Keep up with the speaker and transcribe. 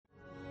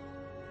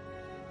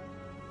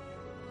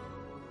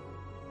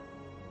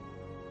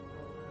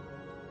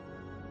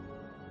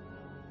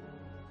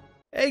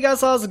Hey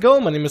guys, how's it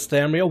going? My name is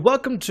Thamriyell.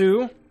 Welcome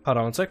to... Hold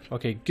on one sec.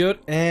 Okay, good,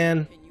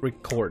 and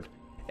record.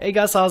 Hey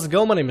guys, how's it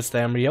going? My name is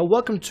Thamriyell.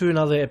 Welcome to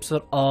another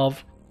episode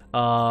of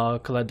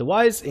Collette the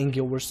Wise in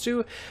Guild Wars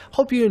 2.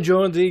 Hope you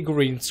enjoyed the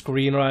green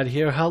screen right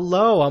here.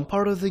 Hello, I'm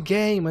part of the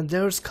game, and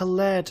there's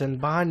Collette, and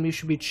behind me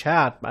should be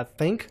chat, I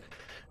think.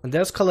 And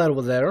there's Collette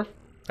over there.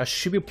 I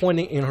should be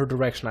pointing in her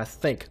direction, I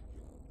think.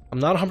 I'm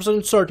not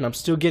 100% certain. I'm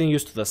still getting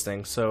used to this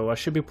thing, so I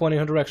should be pointing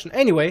in her direction.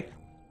 Anyway,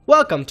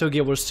 welcome to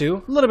Guild Wars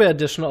 2. A little bit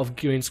additional of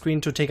green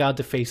screen to take out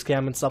the face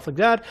cam and stuff like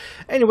that.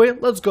 Anyway,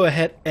 let's go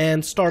ahead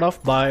and start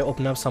off by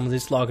opening up some of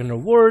these login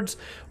rewards.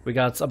 We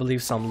got, I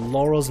believe, some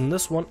laurels in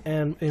this one,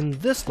 and in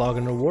this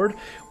login reward,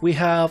 we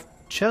have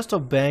chest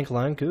of bank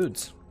line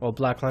goods, or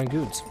black line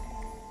goods.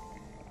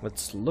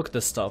 Let's look at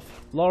this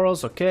stuff.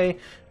 Laurels, okay,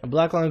 and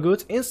black line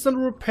goods, instant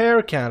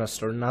repair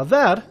canister. Now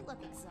that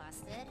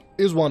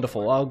is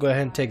wonderful. I'll go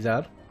ahead and take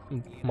that.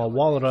 My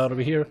wallet out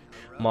over here.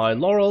 My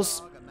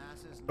laurels.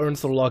 Earned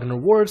through login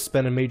rewards,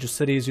 spent in major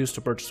cities, used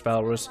to purchase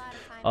valorous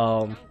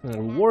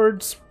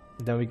rewards.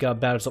 Then we got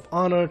badges of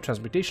honor,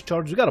 transmutation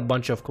charges. We got a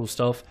bunch of cool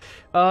stuff.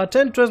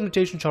 10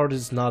 transmutation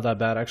charges is not that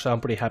bad. Actually,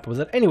 I'm pretty happy with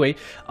it. Anyway,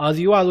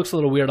 the UI looks a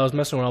little weird. I was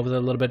messing around with it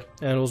a little bit,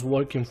 and I was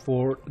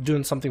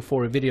doing something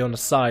for a video on the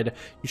side.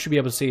 You should be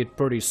able to see it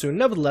pretty soon.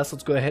 Nevertheless,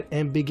 let's go ahead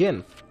and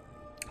begin.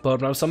 But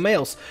now some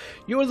mails.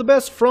 You are the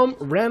best from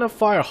Rana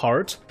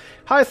Fireheart.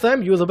 Hi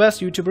Tham, you are the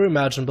best YouTuber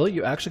imaginable.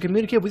 You actually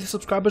communicate with your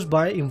subscribers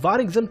by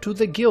inviting them to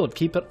the guild.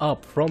 Keep it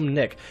up. From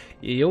Nick.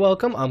 You're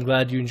welcome. I'm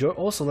glad you enjoy.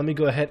 Also, let me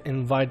go ahead and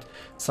invite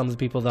some of the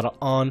people that are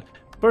on.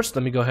 First,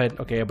 let me go ahead.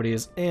 Okay, everybody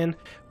is in.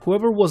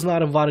 Whoever was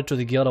not invited to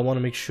the guild, I want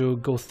to make sure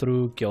go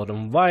through guild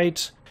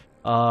invite.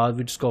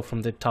 We just go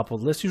from the top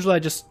of the list. Usually I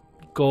just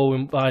go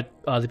invite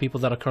the people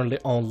that are currently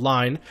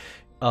online.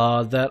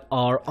 That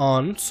are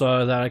on,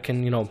 so that I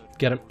can,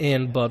 get them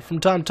in. But from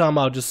time to time,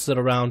 I'll just sit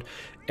around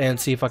and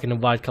see if I can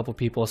invite a couple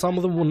people. Some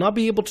of them will not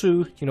be able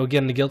to, get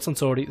in the guild since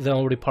they're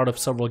already part of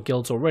several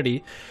guilds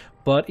already.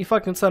 But if I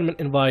can send them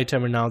an invite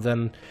every now and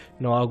then,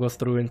 I'll go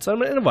through and send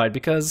them an invite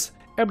because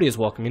everybody is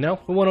welcome. We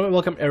want to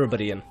welcome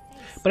everybody in.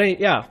 But anyway,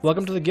 yeah,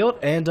 welcome to the guild,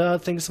 and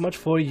thank you so much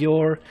for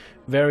your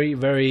very,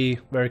 very,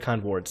 very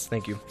kind words.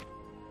 Thank you.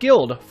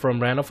 Guild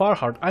from Rana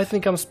Fireheart. I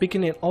think I'm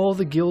speaking in all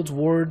the guild's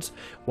words.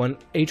 When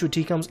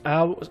HOT comes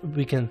out,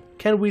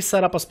 can we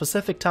set up a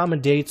specific time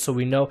and date so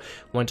we know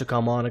when to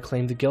come on and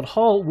claim the guild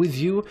hall with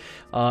you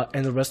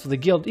and the rest of the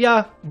guild?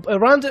 Yeah,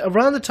 around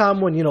the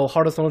time when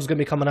Heart of Thorns is gonna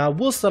be coming out,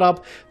 we'll set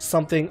up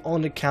something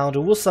on the calendar.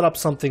 We'll set up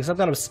something, some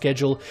kind of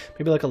schedule,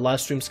 maybe like a live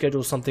stream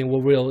schedule, or something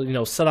where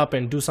we'll set up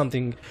and do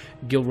something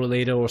guild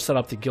related, or set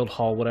up the guild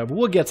hall, whatever.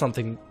 We'll get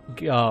something.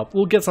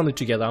 We'll get something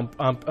together.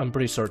 I'm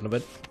pretty certain of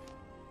it.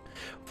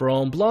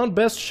 From Blonde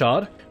Best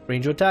Shot,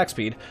 Ranger Attack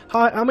Speed.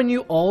 Hi, I'm a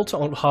new alt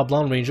on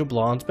Hoblon Ranger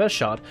Blonde's Best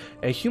Shot.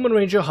 A human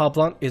ranger,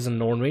 Hoblon is a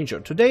Norn Ranger.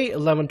 Today,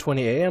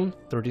 11:20 AM,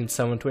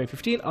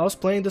 13/7/2015, I was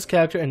playing this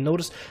character and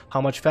noticed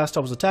how much faster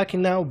I was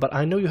attacking now, but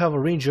I know you have a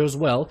ranger as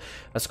well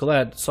as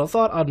Collette, so I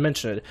thought I'd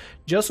mention it.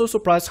 Just so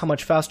surprised how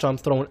much faster I'm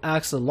throwing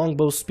axe the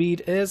longbow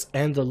speed is,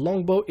 and the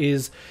longbow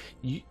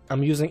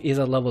I'm using is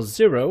at level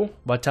 0,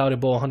 Vitality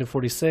Bow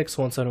 146,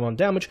 171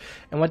 damage,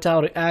 and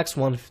Vitality Axe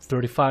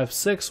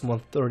 135/6,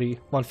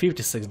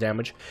 156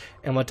 damage,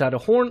 and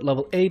Vitality Horn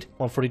level 8,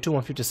 142,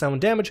 157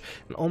 damage,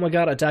 and oh my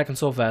god, attacking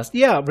so fast.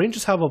 Yeah,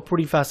 rangers have a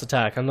pretty fast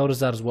attack, I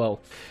noticed that as well.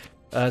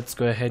 Let's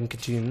go ahead and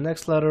continue the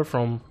next letter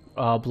from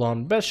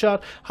Blonde Best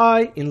Shot.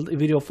 Hi, in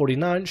video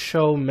 49,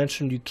 show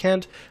mentioned you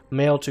can't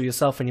mail to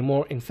yourself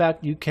anymore. In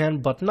fact, you can,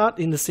 but not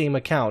in the same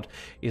account,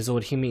 is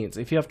what he means.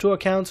 If you have two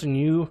accounts and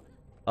you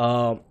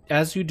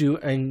as you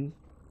and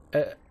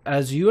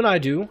I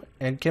do,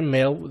 and can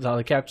mail the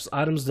other characters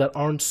items that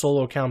aren't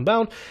solo account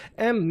bound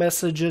and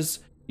messages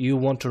you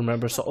want to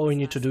remember, so all you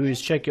need to do is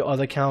check your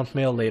other account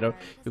mail later.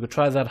 You could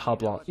try that,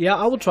 Hoblon. Yeah,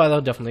 I will try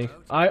that definitely.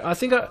 I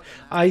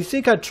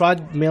think I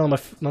tried mailing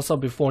myself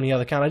before on the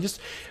other account. I just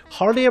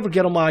hardly ever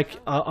get on my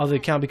other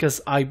account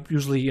because I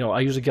usually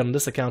get on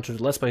this account to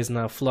the Let's Plays and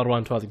I flood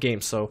around to other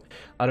games, so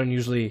I don't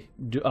usually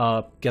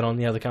get on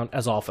the other account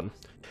as often.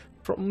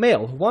 From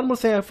mail, one more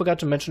thing I forgot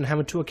to mention,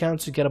 having two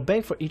accounts, you get a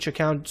bank for each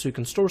account so you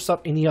can store stuff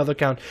in the other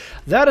account.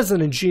 That is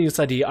an ingenious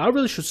idea. I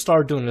really should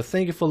start doing it.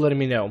 Thank you for letting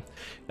me know.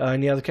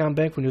 In the other account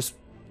bank,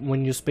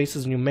 when your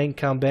spaces in your main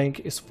account bank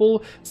is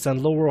full,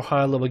 send lower or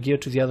higher level gear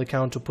to the other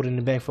account to put in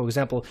the bank, for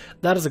example.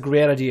 That is a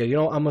great idea.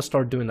 I'm gonna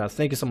start doing that.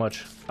 Thank you so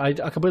much. I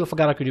completely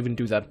forgot I could even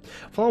do that.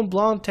 From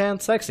Blonde Tan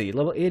Sexy,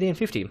 level 80 and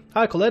 50.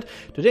 Hi Collette.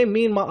 Today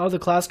me and my other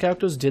class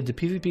characters did the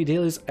PvP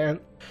dailies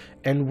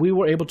and we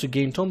were able to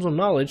gain tons of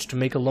knowledge. To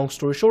make a long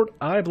story short,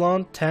 I,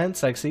 Blonde, Tan,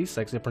 Sexy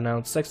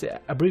pronounced sexy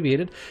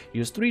abbreviated,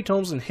 used 3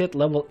 tomes and hit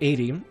level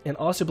 80, and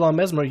Asura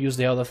Mesmer used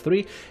the other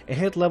 3 and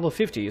hit level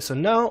 50. So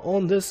now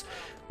on this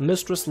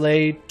Mistress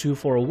Lay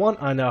 2401,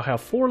 I now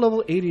have 4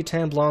 level 80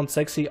 Tan Blonde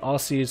Sexy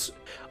Aussie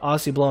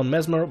Blonde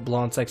Mesmer,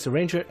 Blonde Sexy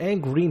Ranger,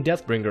 and Green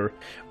Deathbringer.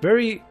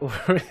 Very,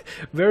 the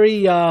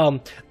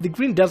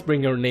Green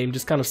Deathbringer name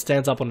just kind of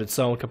stands up on its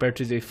own compared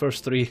to the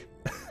first 3.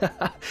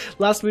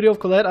 Last video of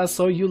Collette, I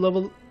saw you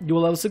were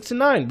level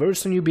 69. Very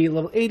soon you'll be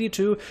level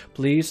 82.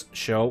 Please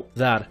show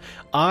that.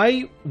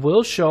 I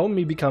will show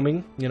me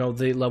becoming, you know,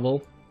 the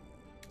level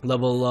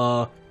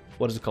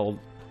what is it called?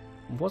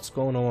 What's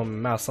going on with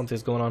my mouse?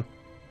 Something's going on.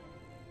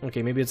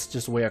 Okay, maybe it's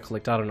just the way I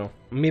clicked. I don't know.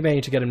 Maybe I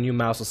need to get a new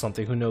mouse or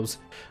something. Who knows?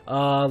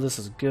 This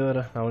is good.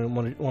 I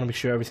want to make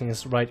sure everything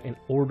is right in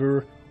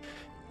order.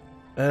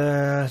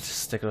 Just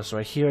stick this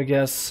right here, I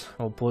guess.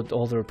 I'll put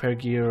all the repair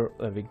gear.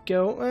 There we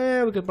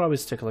go. We could probably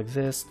stick it like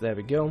this. There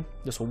we go.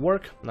 This will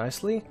work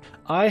nicely.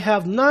 I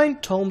have 9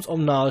 tomes of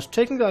knowledge.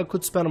 Technically, I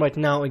could spend them right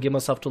now and get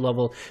myself to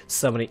level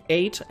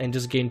 78 and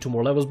just gain 2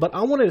 more levels. But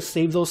I wanted to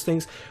save those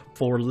things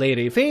for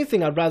later. If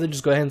anything, I'd rather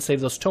just go ahead and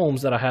save those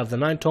tomes that I have, the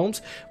 9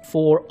 tomes,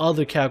 for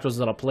other characters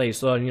that I play.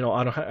 So, you know,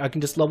 I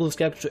can just level this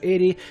character to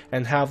 80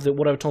 and have the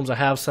whatever tomes I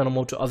have, send them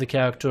over to other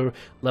character,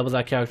 level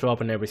that character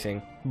up and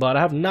everything. But I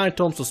have 9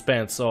 tomes to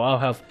spend, so I'll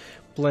have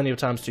plenty of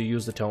times to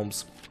use the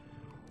tomes.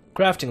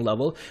 Crafting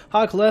level.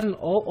 Hi Collette and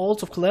all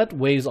alts of Collette.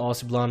 Waves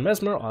Asura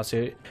Mesmer,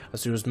 Asura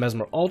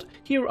Mesmer alt.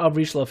 Here I've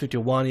reached level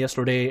 51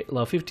 yesterday,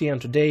 level 50,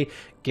 and today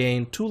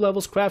gained 2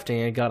 levels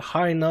crafting and got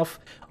high enough,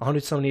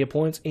 178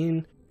 points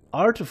in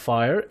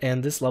Artifier,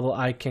 and this level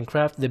I can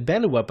craft the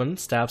bandit weapon,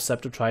 staff,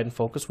 scepter, trident,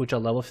 focus, which are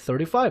level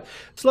 35.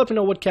 So let me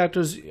know what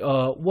characters,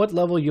 what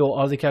level your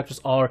other characters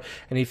are,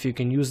 and if you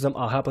can use them,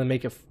 I'll happily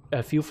make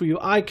a few for you.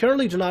 I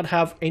currently do not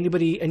have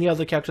any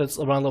other character that's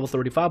around level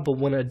 35, but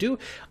when I do,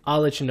 I'll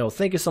let you know.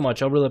 Thank you so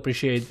much. I really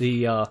appreciate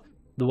the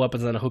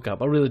weapons and the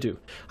hookup. I really do.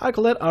 Hi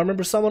Collette, I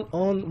remember someone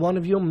on one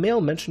of your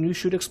mail mentioned you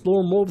should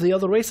explore more of the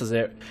other races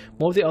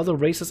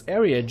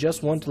area.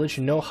 Just want to let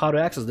you know how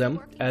to access them.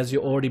 As you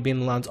already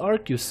been in Land's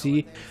Arc, you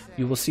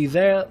will see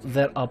there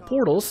that are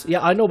portals.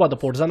 Yeah, I know about the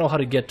portals. I know how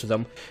to get to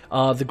them.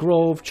 The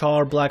Grove,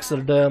 Char, Black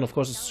Citadel, of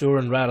course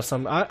Asura and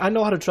Radisson. I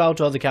know how to travel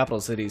to other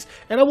capital cities,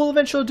 and I will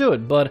eventually do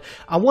it. But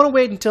I want to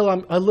wait until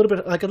I'm a little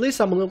bit, like at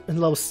least I'm in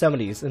level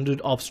 70s, and do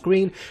it off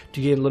screen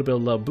to get a little bit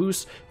of level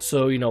boost.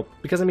 So you know,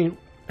 because I mean,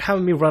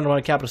 having me run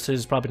around capital cities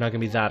is probably not going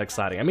to be that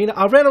exciting. I mean,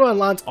 I ran around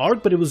Land's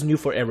Arc, but it was new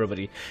for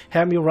everybody.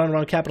 Having me run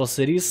around capital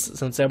cities,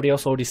 since everybody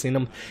else already seen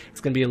them, it's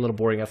going to be a little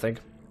boring, I think.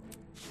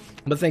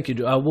 But thank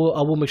you, I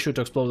will make sure to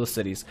explore the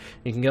cities.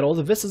 You can get all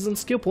the vistas and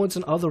skill points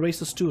and other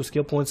races too.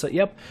 Skill points,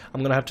 yep,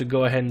 I'm going to have to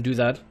go ahead and do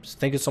that. So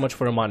thank you so much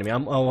for reminding me.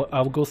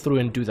 I'll go through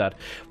and do that.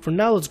 For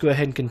now, let's go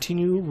ahead and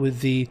continue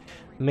with the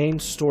main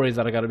story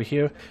that I got to be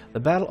here. The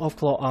Battle of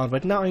Claw Island.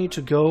 Right now, I need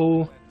to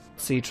go,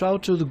 travel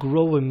to the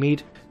Grove and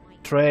meet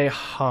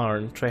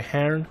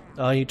Treherne.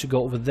 I need to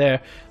go over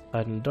there.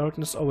 Light and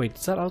darkness. Oh wait,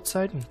 is that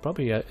outside?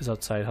 Probably is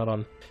outside. Hold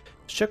on.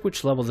 Let's check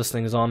which level this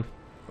thing is on.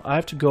 I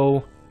have to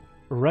go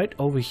right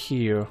over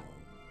here.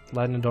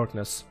 Light and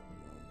darkness.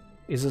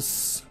 Is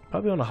this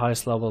probably on the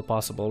highest level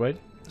possible, right?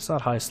 It's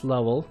not highest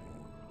level.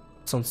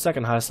 It's on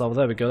second highest level.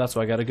 There we go. That's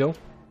where I gotta go. I'm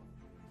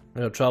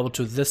gonna travel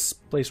to this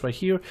place right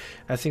here.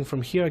 I think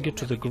from here I get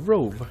to the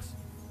Grove.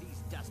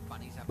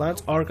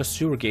 Lance Arc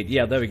Asura Gate.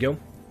 Yeah, there we go.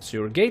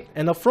 Asura Gate,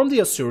 and now from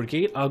the Asura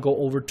Gate, I'll go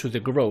over to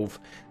the Grove.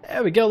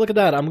 There we go, look at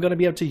that. I'm gonna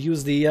be able to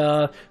use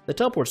the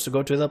teleports to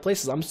go to other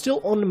places. I'm still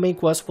on the main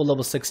quest for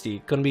level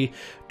 60. Gonna be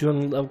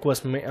doing level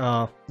quest,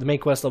 the main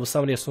quest level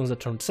 70 as soon as I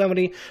turn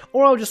 70,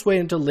 or I'll just wait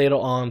until later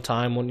on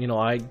time when, you know,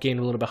 I gain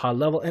a little bit higher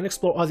level and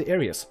explore other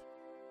areas.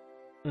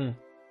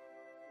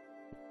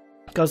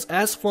 Because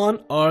as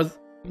fun are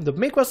the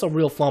main quests are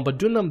real fun, but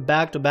doing them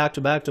back to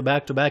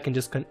back and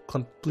just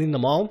completing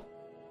them all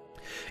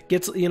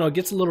gets a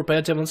little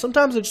repetitive, and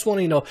sometimes I just want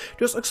to,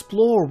 just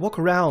explore, walk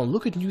around,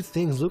 look at new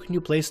things, look at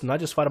new places, not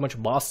just fight a bunch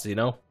of bosses,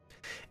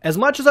 As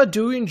much as I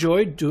do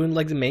enjoy doing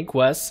like the main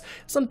quests,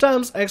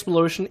 sometimes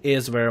exploration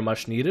is very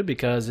much needed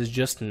because it's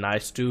just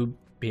nice to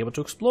be able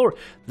to explore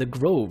the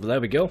Grove. There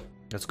we go.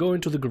 Let's go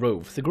into the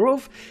Grove. The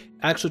Grove,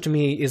 actually, to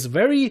me, is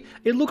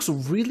it looks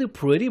really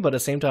pretty, but at the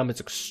same time, it's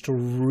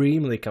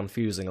extremely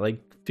confusing. Like,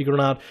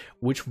 figuring out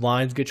which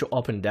vines get you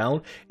up and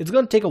down, it's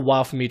gonna take a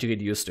while for me to get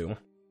used to.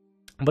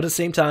 But at the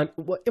same time,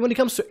 when it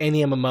comes to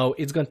any MMO,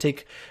 it's gonna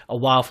take a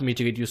while for me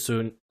to get used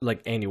to,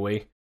 like,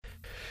 anyway.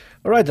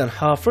 Alright then,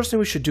 first thing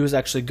we should do is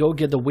actually go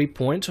get the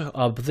waypoint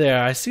up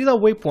there. I see that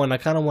waypoint, I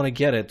kind of want to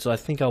get it, so I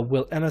think I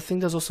will. And I think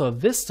there's also a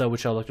vista,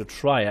 which I'd like to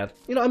try at.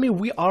 I mean,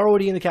 we are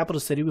already in the capital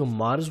city, we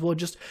might as well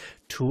just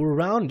tour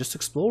around and just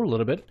explore a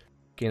little bit.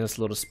 Gain us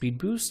a little speed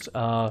boost,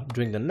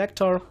 drink the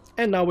nectar,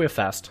 and now we're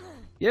fast.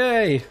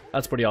 Yay!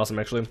 That's pretty awesome,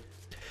 actually.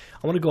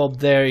 I want to go up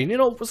there, and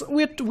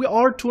we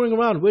are touring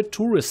around, we're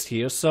tourists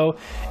here, so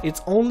it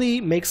only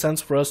makes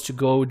sense for us to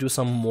go do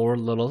some more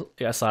little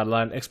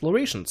sideline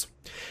explorations.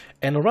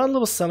 And around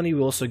level 70 we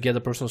also get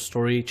the personal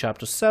story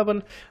chapter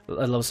 7, at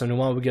level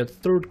 71 we get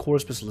third core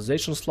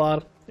specialization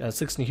slot,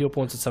 16 hero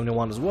points at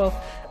 71 as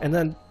well, and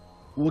then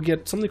we'll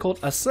get something called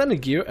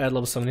ascended gear at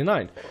level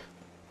 79.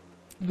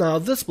 Now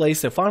this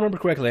place, if I remember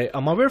correctly,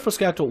 my very first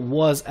character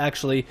was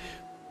actually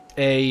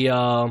a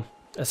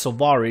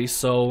Sylvari,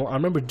 so I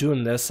remember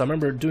doing this. I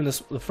remember doing this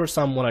the first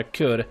time when I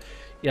could.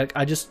 Yeah,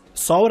 I just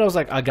saw it, I was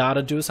like, I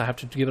gotta do this, I have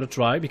to give it a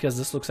try, because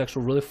this looks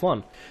actually really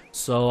fun.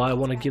 So I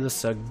want to give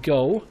this a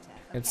go,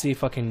 and see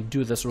if I can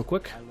do this real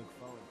quick.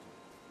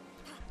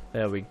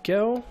 There we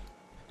go.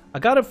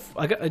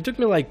 It took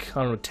me like,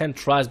 I don't know, 10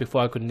 tries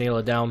before I could nail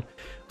it down,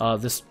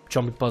 this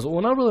jumping puzzle.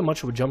 Well, not really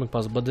much of a jumping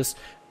puzzle, but this,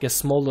 I guess,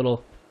 small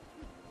little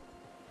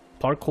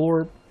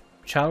parkour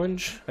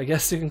challenge, I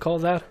guess you can call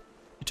that.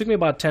 It took me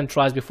about 10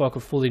 tries before I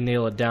could fully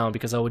nail it down,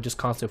 because I would just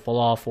constantly fall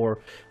off, or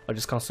I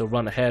just constantly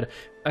run ahead.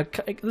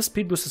 This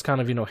speed boost is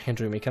kind of, you know,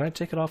 hindering me. Can I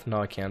take it off?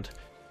 No, I can't.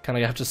 Kind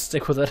of have to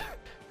stick with it.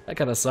 That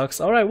kind of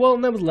sucks. Alright, well,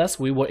 nevertheless,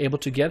 we were able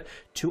to get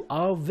to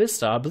our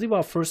vista. I believe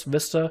our first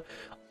vista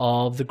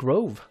of the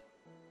Grove.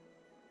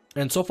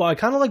 And so far, I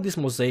kind of like these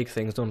mosaic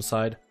things on the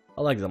side.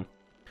 I like them.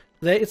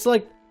 It's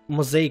like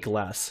mosaic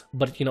glass,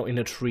 but, you know, in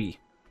a tree.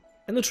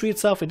 And the tree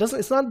itself, it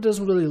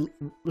doesn't really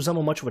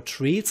resemble much of a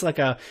tree. It's like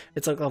a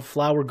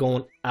flower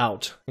going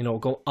out, you know,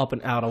 going up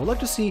and out. I would like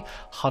to see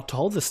how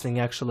tall this thing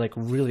actually like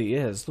really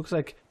is. Looks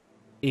like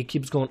it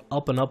keeps going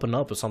up and up and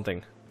up or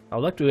something. I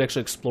would like to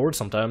actually explore it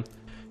sometime.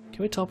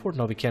 Can we teleport?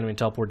 No, we can't even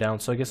teleport down.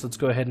 So I guess let's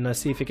go ahead and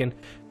see if we can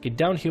get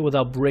down here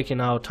without breaking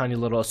our tiny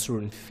little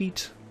Asuran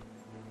feet.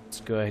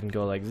 Let's go ahead and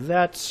go like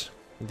that.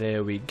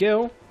 There we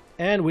go.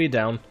 And we're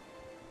down.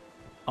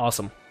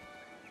 Awesome.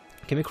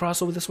 Can we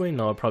cross over this way?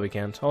 No, I probably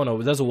can't. Oh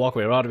no, there's a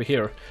walkway right over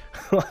here.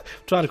 I'm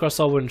trying to cross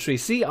over in a tree.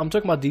 See, I'm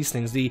talking about these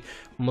things, the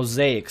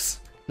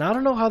mosaics. Now, I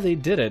don't know how they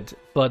did it,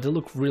 but they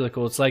look really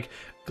cool. It's like,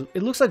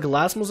 it looks like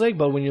glass mosaic,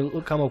 but when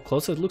you come up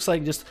closer, it looks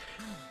like just,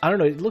 I don't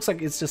know, it looks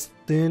like it's just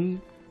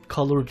thin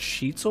colored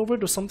sheets over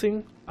it or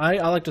something. I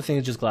like to think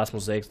it's just glass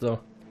mosaics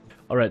though.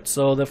 Alright,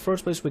 so the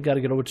first place we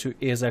gotta get over to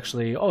is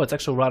actually, oh, it's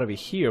actually right over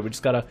here. We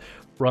just gotta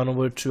run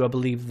over to, I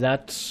believe,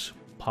 that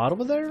pod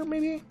over there,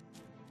 maybe?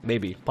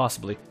 Maybe,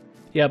 possibly.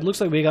 Yeah, it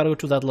looks like we gotta go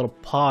to that little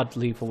pod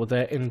leaf over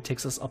there, and it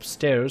takes us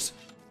upstairs,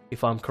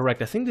 if I'm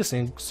correct. I think these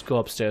things go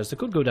upstairs. They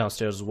could go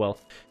downstairs as well.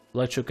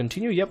 Let you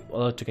continue. Yep, I'd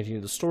like to continue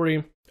the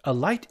story. A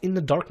light in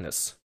the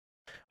darkness.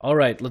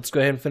 Alright, let's go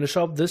ahead and finish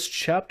up this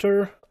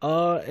chapter,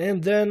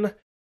 and then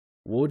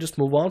we'll just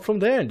move on from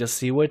there and just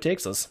see where it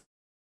takes us.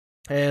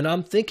 And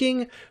I'm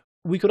thinking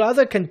we could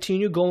either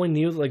continue going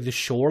near like the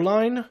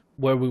shoreline,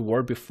 where we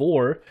were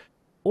before,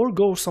 or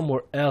go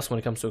somewhere else when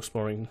it comes to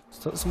exploring.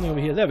 Something over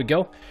here. There we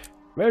go.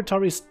 Rare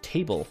Tari's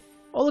table.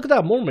 Oh, look at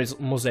that, more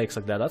mosaics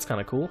like that. That's kind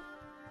of cool.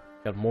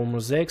 Got more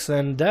mosaics,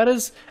 and that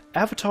is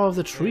Avatar of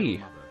the Tree.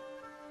 Mother,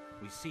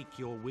 we seek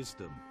your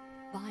wisdom.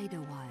 Bide a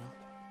while.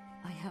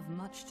 I have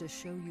much to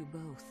show you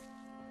both.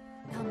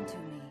 Come to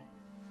me.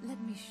 Let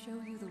me show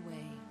you the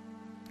way.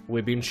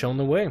 We've been shown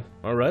the way.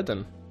 Alright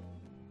then.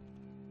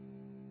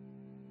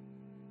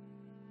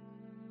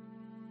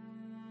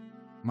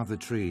 Mother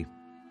Tree,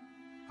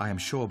 I am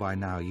sure by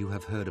now you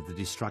have heard of the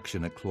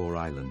destruction at Claw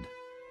Island.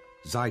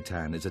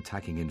 Zaitan is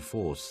attacking in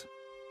force.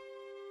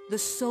 The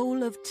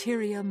soul of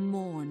Tyria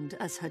mourned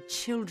as her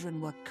children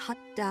were cut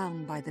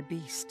down by the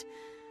beast.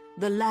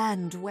 The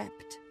land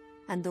wept,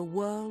 and the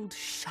world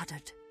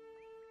shuddered.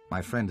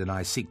 My friend and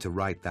I seek to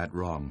right that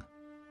wrong.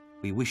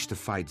 We wish to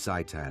fight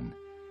Zaitan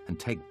and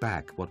take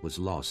back what was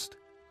lost.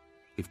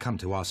 We've come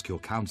to ask your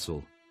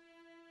counsel.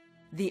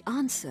 The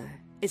answer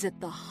is at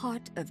the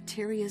heart of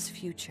Tyria's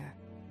future,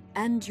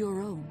 and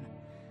your own.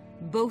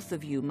 Both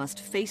of you must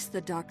face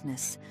the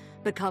darkness,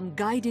 become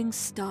guiding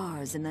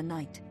stars in the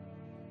night.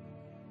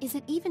 Is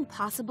it even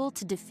possible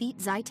to defeat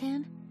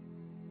Zaitan?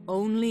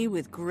 Only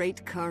with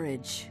great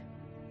courage.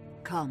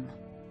 Come,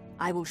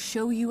 I will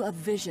show you a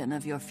vision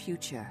of your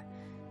future,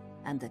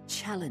 and the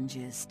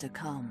challenges to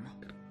come.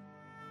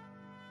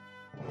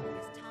 It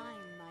is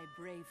time, my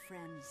brave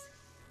friends.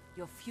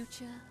 Your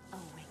future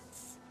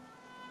awaits.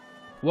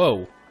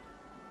 Whoa.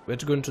 We have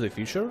to go into the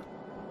future?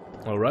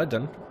 Alright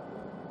then.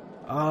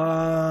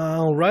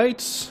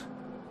 Alright.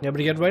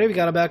 Everybody get ready, we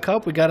gotta back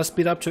up. We gotta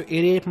speed up to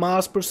 88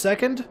 miles per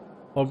second.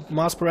 Or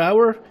miles per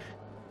hour.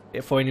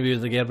 For any of you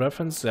that get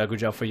reference, good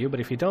job for you. But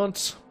if you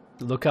don't,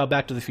 look out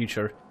Back to the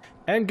Future.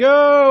 And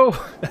go!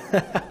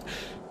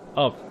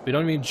 Oh, we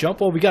don't even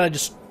jump. Oh, we gotta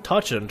just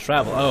touch it and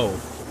travel. Oh.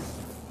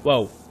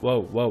 Whoa,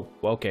 whoa, whoa.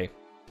 Okay.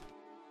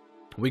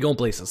 We going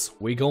places.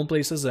 We going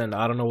places, and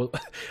I don't know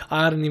what...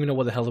 I don't even know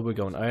where the hell we're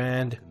going.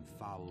 And...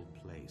 Foul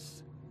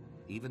place.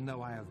 Even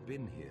though I have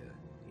been here,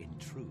 in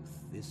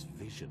truth, this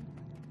vision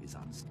is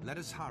Let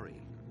us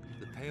hurry.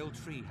 The pale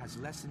tree has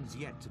lessons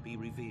yet to be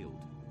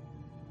revealed.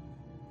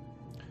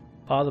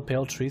 Follow the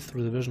pale tree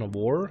through the vision of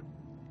war?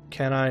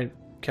 Can I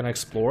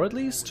explore at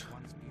least?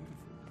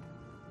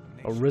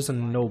 A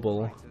risen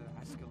noble.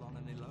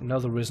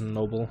 Another risen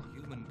noble.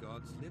 Human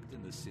gods lived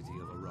in the city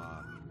of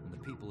Ara, and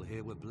the people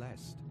here were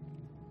blessed.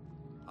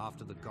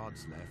 After the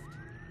gods left,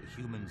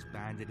 the humans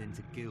banded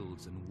into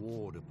guilds and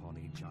warred upon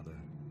each other.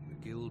 The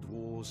guild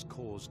wars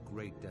caused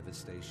great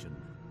devastation,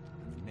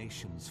 and the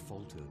nations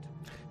faltered.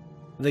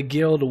 The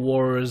Guild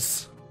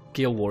Wars,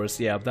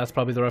 yeah, that's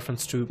probably the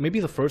reference to maybe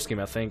the first game,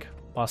 I think,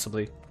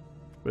 possibly.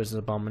 Risen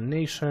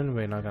Abomination,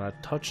 we're not gonna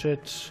touch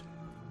it.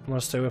 I'm gonna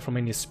stay away from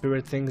any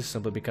spirit things,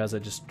 simply because I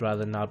just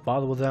rather not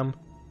bother with them,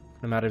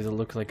 no matter if they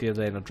look like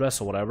they're in a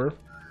dress or whatever.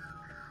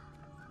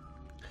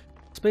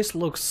 Space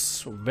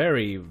looks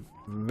very,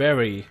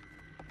 very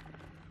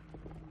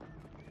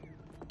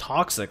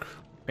toxic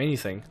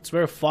anything. It's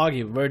very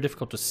foggy, very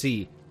difficult to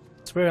see.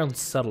 It's very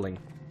unsettling.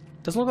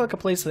 Doesn't look like a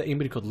place that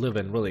anybody could live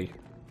in, really.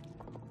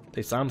 At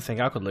least I don't think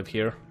I could live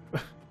here.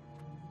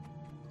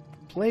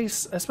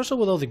 Place, especially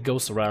with all the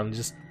ghosts around,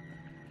 just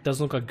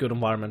doesn't look like a good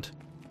environment.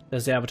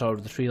 There's the avatar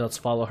of the tree, let's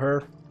follow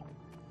her.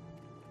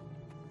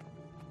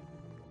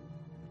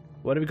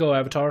 Where do we go,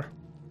 Avatar?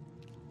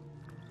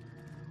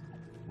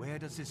 Where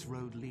does this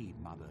road lead,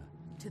 Mother?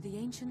 To the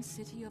ancient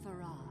city of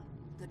Ara,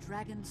 the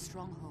dragon's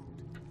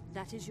stronghold.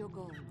 That is your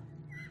goal.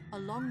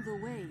 Along the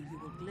way, you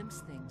will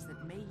glimpse things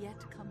that may yet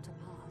come to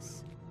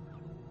pass.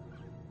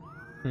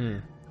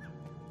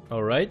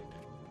 Alright.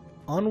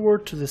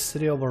 Onward to the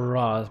city of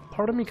Ara.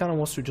 Part of me kind of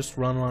wants to just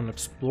run around and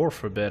explore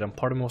for a bit, and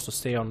part of me wants to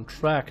stay on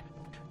track,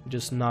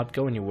 just not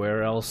go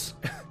anywhere else.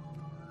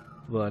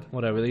 But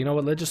whatever, you know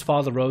what, let's just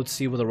follow the road,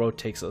 see where the road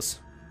takes us.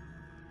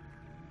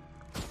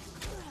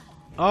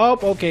 Oh,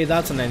 okay,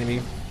 that's an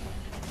enemy.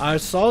 I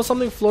saw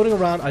something floating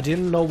around, I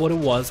didn't know what it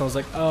was, I was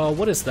like,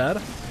 what is that?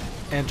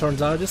 And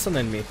turns out it's an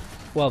enemy.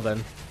 Well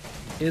then,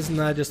 isn't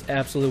that just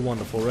absolutely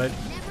wonderful, right?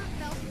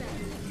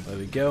 There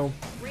we go.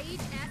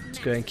 Let's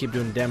go ahead and keep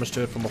doing damage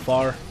to it from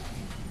afar.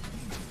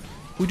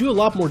 We do a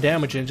lot more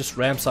damage and it just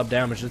ramps up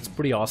damage, it's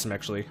pretty awesome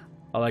actually.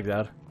 I like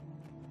that.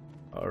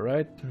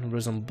 Alright,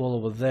 risen bull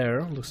over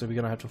there. Looks like we're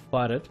gonna have to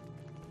fight it.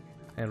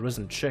 And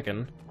risen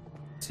chicken.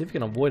 See if we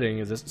can avoid any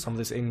of this, some of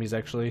these enemies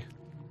actually.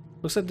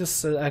 Looks like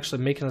this is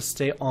actually making us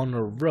stay on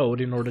the road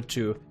in order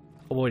to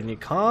avoid any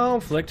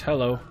conflict.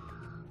 Hello.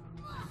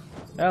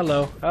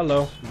 Hello,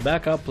 hello.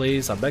 Back up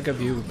please, I beg of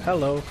you.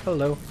 Hello,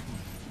 hello.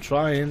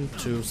 Trying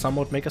to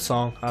somewhat make a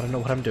song. I don't know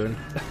what I'm doing.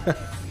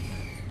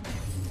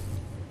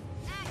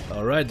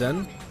 Alright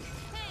then.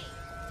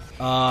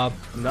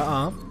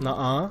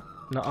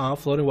 Nuh-uh,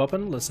 floating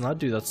weapon, let's not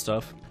do that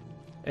stuff.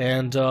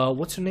 And,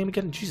 what's your name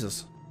again?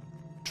 Jesus.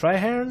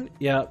 Trihern?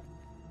 Yeah.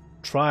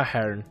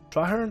 Trihern.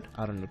 Trihern?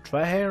 I don't know.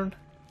 Trihern?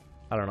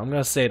 I don't know, I'm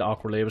gonna say it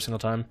awkwardly every single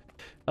time.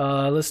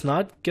 Let's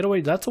not get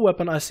away. That's a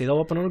weapon. I see that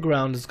weapon on the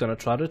ground. It's gonna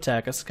try to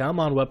attack us. Come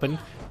on, weapon.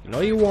 You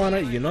know you want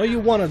it. You know you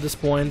want it at this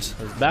point.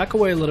 Let's back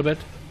away a little bit.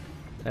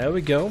 There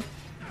we go.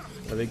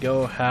 There we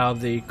go. Have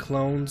the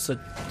clones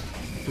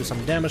do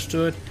some damage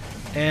to it.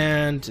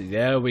 And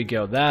there we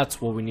go.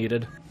 That's what we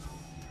needed.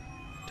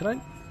 Did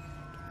I?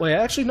 Wait,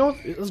 actually, no.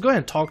 Let's go ahead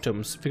and talk to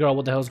him. Figure out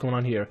what the hell is going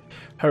on here.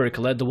 Hurry,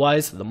 Collette the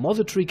Wise. The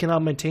Mother Tree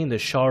cannot maintain the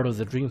shard of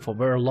the dream for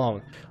very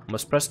long. I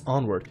must press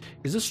onward.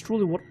 Is this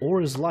truly what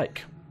ore is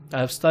like? I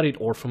have studied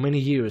ore for many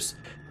years,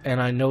 and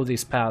I know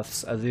these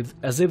paths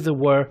as if they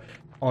were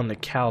on the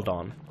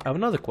Caldon. I have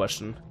another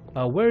question.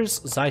 Where's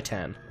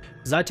Zaitan?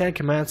 Zaitan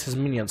commands his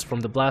minions from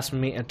the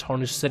blasphemy and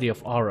tarnished city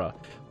of Ara,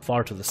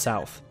 far to the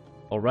south.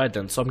 Alright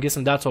then, so I'm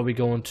guessing that's why we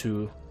go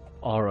into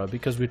Ara,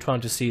 because we're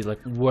trying to see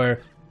like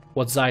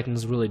what Zaitan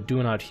is really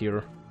doing out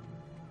here.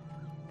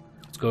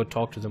 Let's go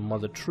talk to the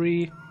Mother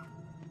Tree.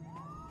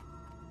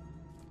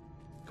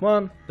 Come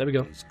on, there we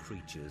go. These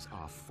creatures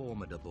are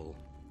formidable.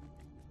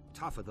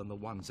 Tougher than the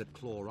ones at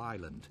Claw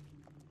Island.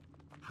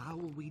 How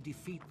will we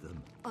defeat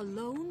them?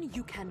 Alone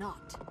you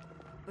cannot,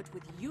 but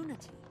with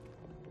unity,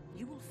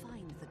 you will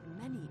find that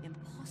many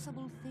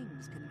impossible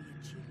things can be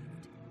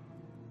achieved.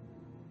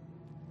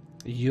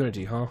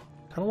 Unity, huh?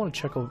 Kinda wanna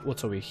check out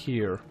what's over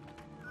here.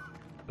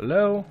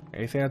 Hello?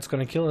 Anything that's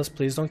gonna kill us,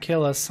 please don't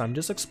kill us. I'm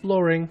just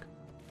exploring.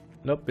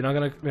 Nope, we're not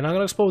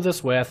gonna explore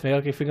this way. I think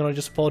like, if we're gonna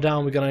just fall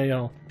down, we're gonna, you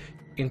know,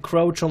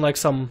 encroach on like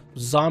some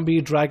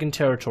zombie dragon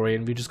territory,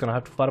 and we're just gonna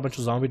have to fight a bunch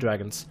of zombie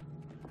dragons.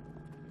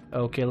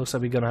 Okay, looks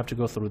like we're gonna have to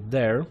go through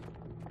there.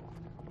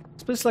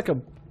 This place is like a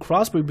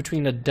crossbreed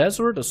between a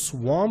desert, a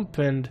swamp,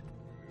 and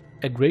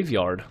a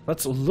graveyard.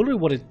 That's literally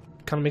what it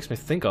kind of makes me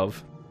think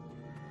of.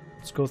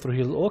 Let's go through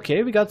here.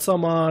 Okay, we got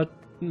some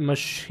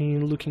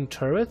machine-looking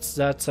turrets.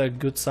 That's a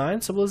good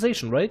sign.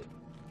 Civilization, right?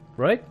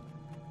 Right?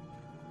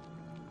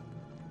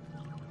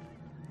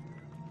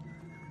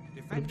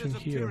 Defenders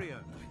of here?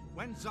 Tyria,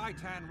 when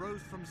Zaitan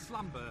rose from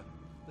slumber,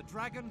 the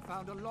dragon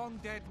found a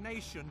long-dead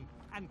nation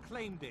and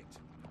claimed it.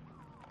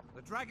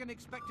 The dragon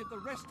expected the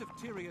rest of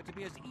Tyria to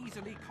be as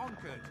easily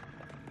conquered.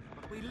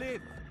 But we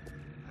live,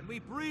 and we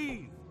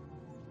breathe,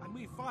 and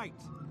we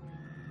fight.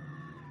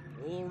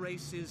 All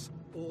races,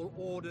 all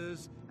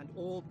orders, and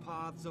all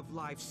paths of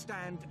life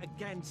stand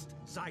against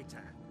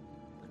Zaitan.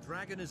 The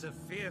dragon is a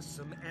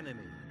fearsome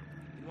enemy.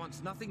 He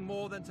wants nothing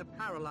more than to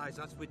paralyze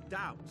us with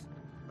doubt.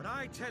 But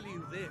I tell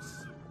you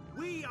this,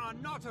 we are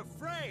not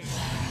afraid.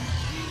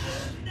 We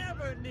will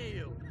never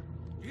kneel.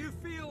 Do you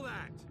feel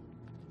that?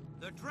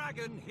 The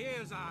dragon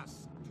hears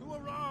us. To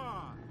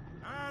Ara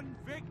and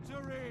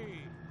victory.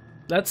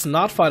 Let's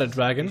not fight a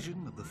dragon.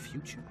 Vision of the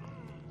future?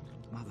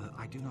 Mother,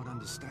 I do not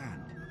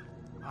understand.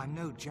 I'm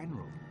no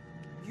general.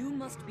 You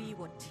must be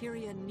what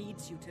Tyria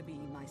needs you to be,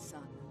 my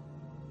son.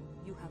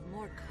 You have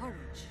more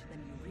courage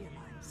than you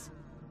realize.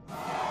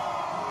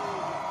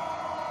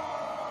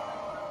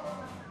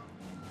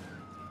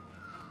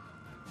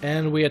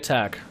 And we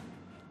attack.